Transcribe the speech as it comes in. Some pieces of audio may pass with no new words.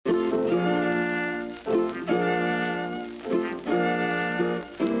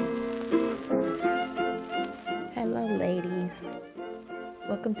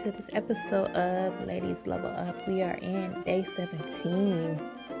welcome to this episode of Ladies Level Up. We are in day 17.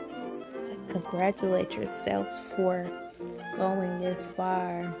 Congratulate yourselves for going this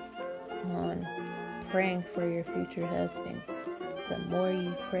far on praying for your future husband. The more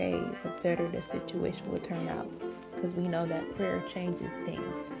you pray, the better the situation will turn out, because we know that prayer changes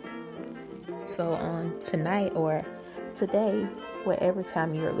things. So on tonight or today, whatever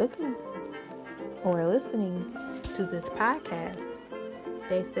time you're looking or listening to this podcast,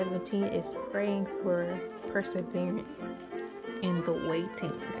 day 17 is praying for perseverance in the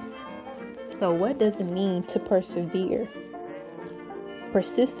waiting. So what does it mean to persevere?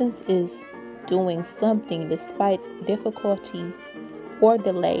 Persistence is doing something despite difficulty or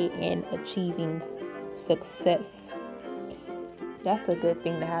delay in achieving success. That's a good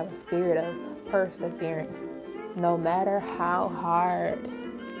thing, to have a spirit of perseverance. No matter how hard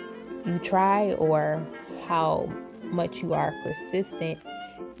you try or how much you are persistent,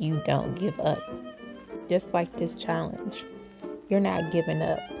 you don't give up. Just like this challenge, you're not giving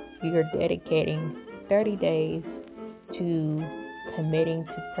up. You're dedicating 30 days to committing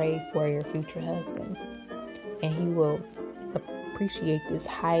to pray for your future husband. And he will appreciate this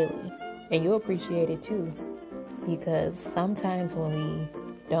highly. And you'll appreciate it too. Because sometimes when we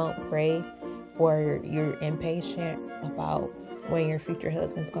don't pray, or you're impatient about when your future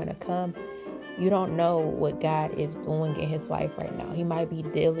husband's going to come, you don't know what God is doing in his life right now. He might be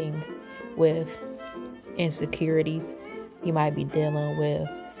dealing with insecurities. He might be dealing with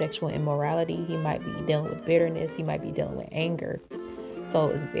sexual immorality. He might be dealing with bitterness. He might be dealing with anger. So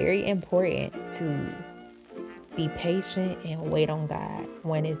it's very important to be patient and wait on God.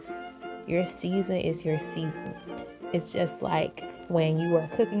 When it's your season, is your season. It's just like when you are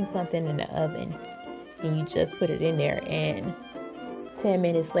cooking something in the oven and you just put it in there, and 10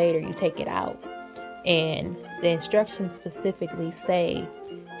 minutes later you take it out, and the instructions specifically say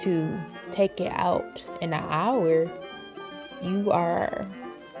to take it out in an hour, you are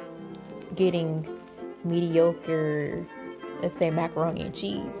getting mediocre, let's say, macaroni and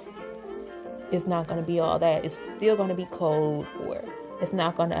cheese. It's not going to be all that. It's still going to be cold, or it's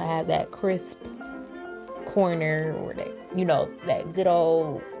not going to have that crisp corner, or that good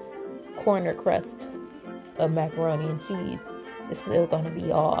old corner crust of macaroni and cheese. It's still going to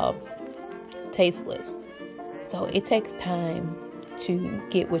be all tasteless. So it takes time to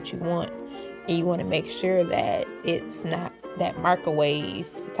get what you want, and you want to make sure that it's not that microwave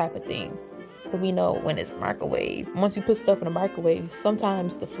type of thing. Because we know when it's microwave, once you put stuff in the microwave,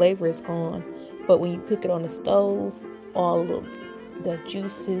 sometimes the flavor is gone. But when you cook it on the stove, all of the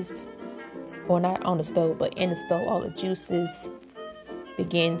juices, or not on the stove, but in the stove, all the juices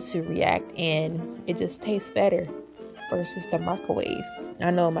begin to react, and it just tastes better versus the microwave.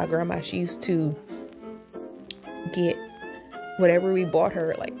 I know my grandma, she used to get whatever we bought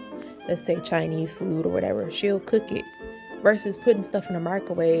her, like let's say Chinese food or whatever, she'll cook it, versus putting stuff in the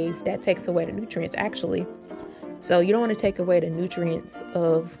microwave. That takes away the nutrients, actually. So you don't want to take away the nutrients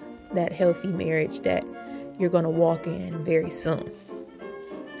of that healthy marriage that you're going to walk in very soon.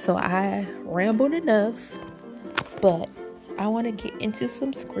 So I rambled enough, but I want to get into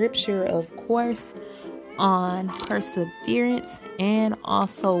some scripture, of course, on perseverance and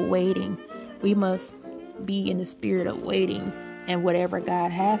also waiting. We must be in the spirit of waiting, and whatever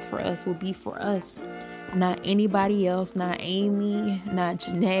God has for us will be for us. Not anybody else, not Amy, not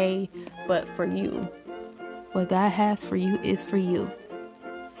Janae, but for you. What God has for you is for you.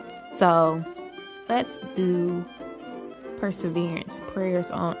 So let's do perseverance.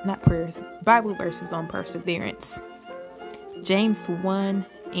 Bible verses on perseverance. James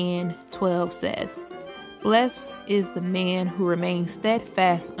 1:12 says, "Blessed is the man who remains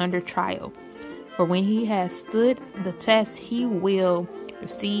steadfast under trial. For when he has stood the test, he will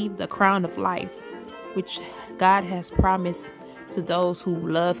receive the crown of life, which God has promised to those who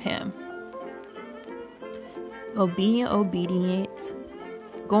love him." So being obedient,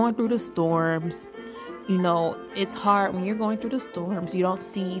 going through the storms, it's hard when you're going through the storms. You don't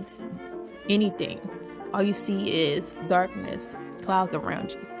see anything. All you see is darkness, clouds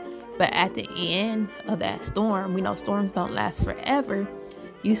around you. But at the end of that storm, we know storms don't last forever.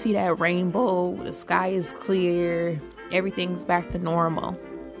 You see that rainbow, the sky is clear, everything's back to normal.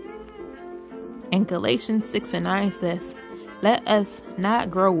 And Galatians 6:9 says, "Let us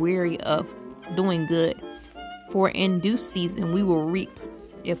not grow weary of doing good, for in due season we will reap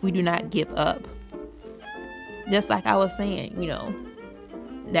if we do not give up." Just like I was saying,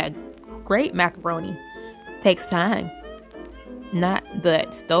 that great macaroni takes time. Not that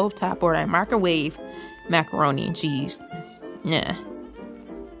stovetop or that microwave macaroni and cheese. Nah.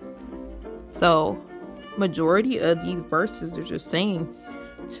 So majority of these verses are just saying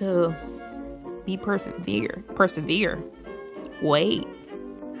to be persevere. Wait.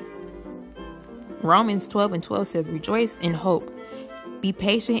 Romans 12:12 says, rejoice in hope. Be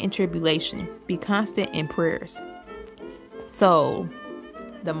patient in tribulation. Be constant in prayers. So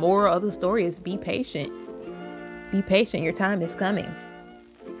the moral of the story is be patient. Be patient. Your time is coming.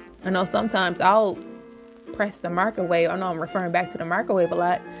 I know sometimes I'll press the microwave. I know I'm referring back to the microwave a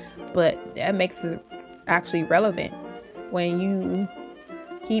lot, but that makes it actually relevant. When you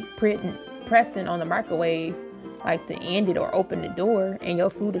keep pressing on the microwave, like to end it or open the door, and your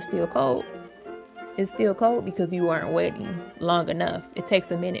food is still cold, it's still cold because you weren't waiting long enough. It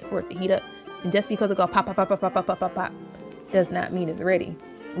takes a minute for it to heat up. And just because it goes pop, pop, pop, pop, pop, pop, pop, pop, pop, does not mean it's ready.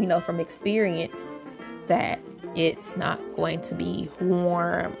 We know from experience that it's not going to be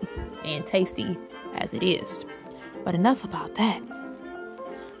warm and tasty as it is. But enough about that.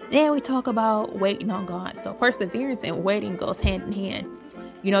 Then we talk about waiting on God. So perseverance and waiting goes hand in hand.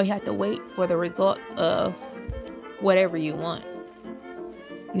 You have to wait for the results of whatever you want.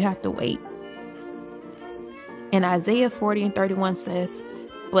 You have to wait. And Isaiah 40:31 says,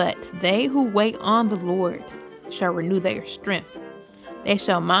 but they who wait on the Lord shall renew their strength. They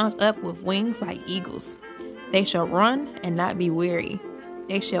shall mount up with wings like eagles. They shall run and not be weary.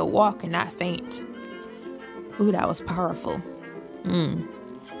 They shall walk and not faint. Ooh, that was powerful.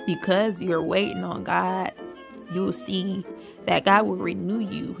 Because you're waiting on God, you will see that God will renew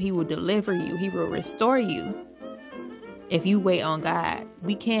you. He will deliver you. He will restore you. If you wait on God,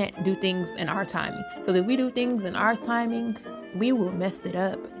 we can't do things in our timing. Because if we do things in our timing, we will mess it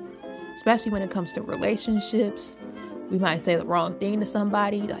up. Especially when it comes to relationships. We might say the wrong thing to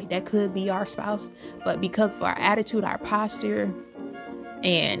somebody, like that could be our spouse, but because of our attitude, our posture,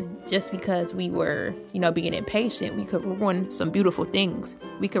 and just because we were, being impatient, we could ruin some beautiful things.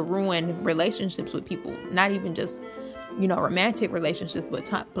 We could ruin relationships with people, not even just, romantic relationships, but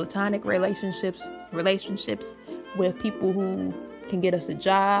platonic relationships with people who can get us a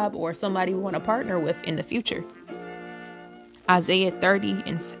job or somebody we want to partner with in the future. Isaiah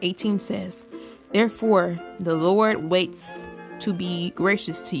 30:18 says, therefore, the Lord waits to be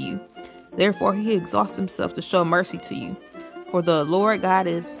gracious to you. Therefore, he exalts himself to show mercy to you. For the Lord God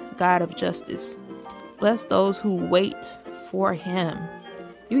is God of justice. Bless those who wait for him.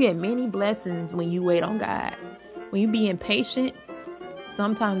 You get many blessings when you wait on God. When you be impatient,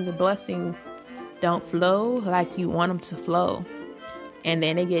 sometimes the blessings don't flow like you want them to flow. And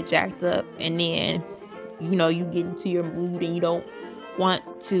then they get jacked up. And then, you get into your mood and you don't want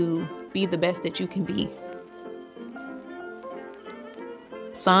to be the best that you can be.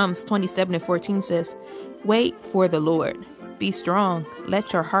 Psalms 27:14 says, wait for the Lord. Be strong.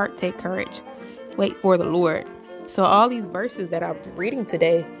 Let your heart take courage. Wait for the Lord. So all these verses that I'm reading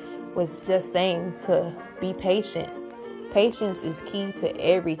today was just saying to be patient. Patience is key to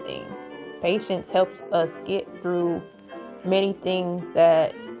everything. Patience helps us get through many things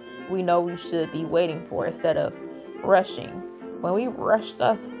that we know we should be waiting for instead of rushing. When we rush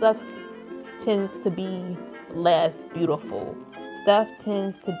stuff tends to be less beautiful. Stuff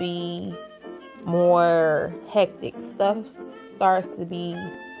tends to be more hectic. Stuff starts to be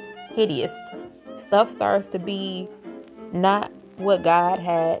hideous. Stuff starts to be not what God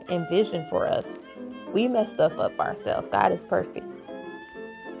had envisioned for us. We mess stuff up ourselves. God is perfect.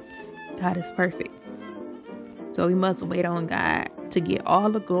 God is perfect. So we must wait on God to get all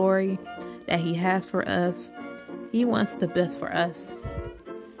the glory that he has for us. He wants the best for us.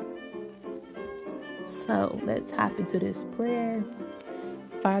 So let's hop into this prayer.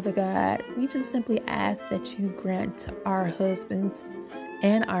 Father God, we just simply ask that you grant our husbands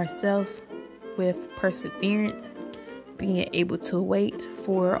and ourselves with perseverance, being able to wait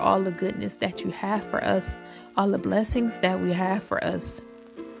for all the goodness that you have for us, all the blessings that we have for us.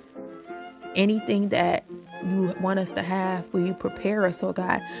 Anything that you want us to have, will you prepare us, oh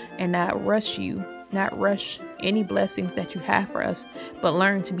God, and not rush any blessings that you have for us, but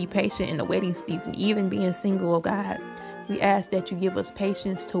learn to be patient in the waiting season, even being single, oh God. We ask that you give us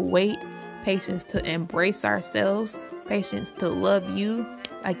patience to wait, patience to embrace ourselves, patience to love you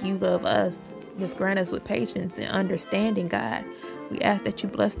like you love us. Just grant us with patience and understanding, God. We ask that you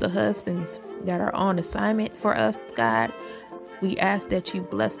bless the husbands that are on assignment for us, God. We ask that you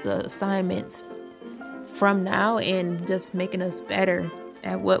bless the assignments from now and just making us better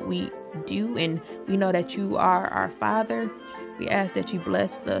at what we do. And we know that you are our Father. We ask that you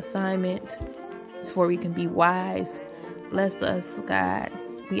bless the assignment so we can be wise. Bless us, God.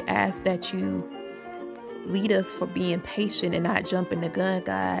 We ask that you lead us for being patient and not jumping the gun,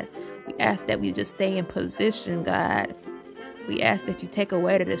 God. We ask that we just stay in position, God. We ask that you take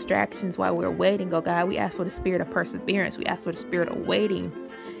away the distractions while we're waiting, oh God. We ask for the spirit of perseverance. We ask for the spirit of waiting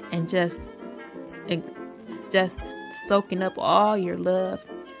and just soaking up all your love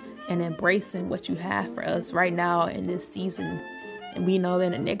and embracing what you have for us right now in this season. And we know that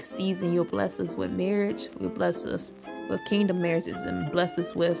in the next season, you'll bless us with marriage. You'll bless us with kingdom marriages and bless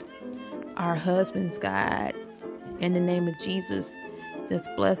us with our husbands, God. In the name of Jesus, just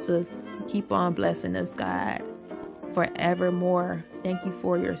bless us. Keep on blessing us, God, forevermore. Thank you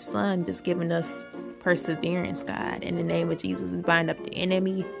for your son just giving us perseverance, God. In the name of Jesus, we bind up the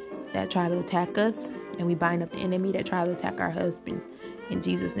enemy that try to attack us, and we bind up the enemy that try to attack our husband. In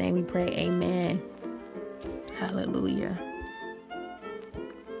Jesus' name we pray, amen. Hallelujah.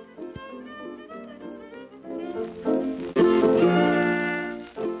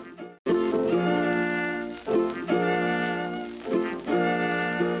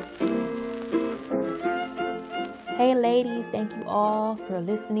 Hey ladies, thank you all for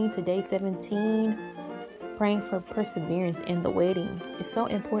listening to day 17, praying for perseverance in the waiting. It's so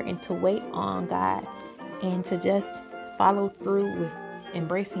important to wait on God and to just follow through with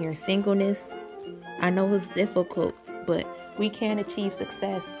embracing your singleness. I know it's difficult, but we can achieve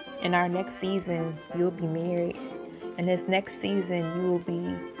success. In our next season, you'll be married. And this next season, you will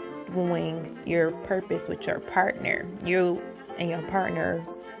be doing your purpose with your partner. You and your partner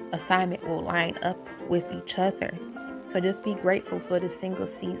assignment will line up with each other. So just be grateful for the single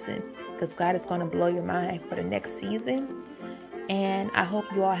season, because God is going to blow your mind for the next season. And I hope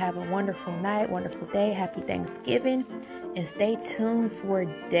you all have a wonderful night, wonderful day. Happy Thanksgiving. And stay tuned for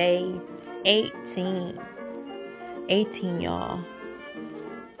day 18. 18, y'all.